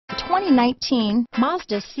2019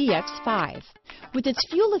 Mazda CX-5. With its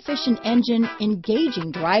fuel-efficient engine,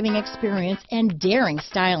 engaging driving experience, and daring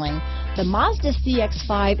styling, the Mazda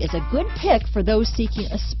CX-5 is a good pick for those seeking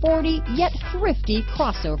a sporty yet thrifty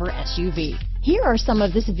crossover SUV. Here are some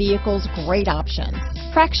of this vehicle's great options: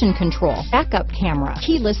 traction control, backup camera,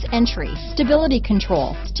 keyless entry, stability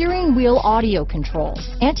control, steering wheel audio controls,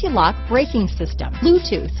 anti-lock braking system,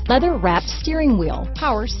 Bluetooth, leather-wrapped steering wheel,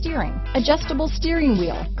 power steering, adjustable steering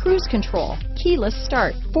wheel, cruise control, keyless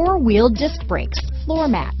start, four-wheel disc brakes, floor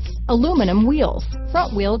mats, aluminum wheels,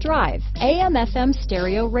 front-wheel drive, AM/FM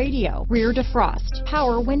stereo radio, rear defrost,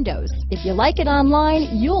 power windows. If you like it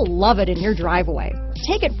online, you'll love it in your driveway.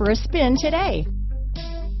 Take it for a spin today.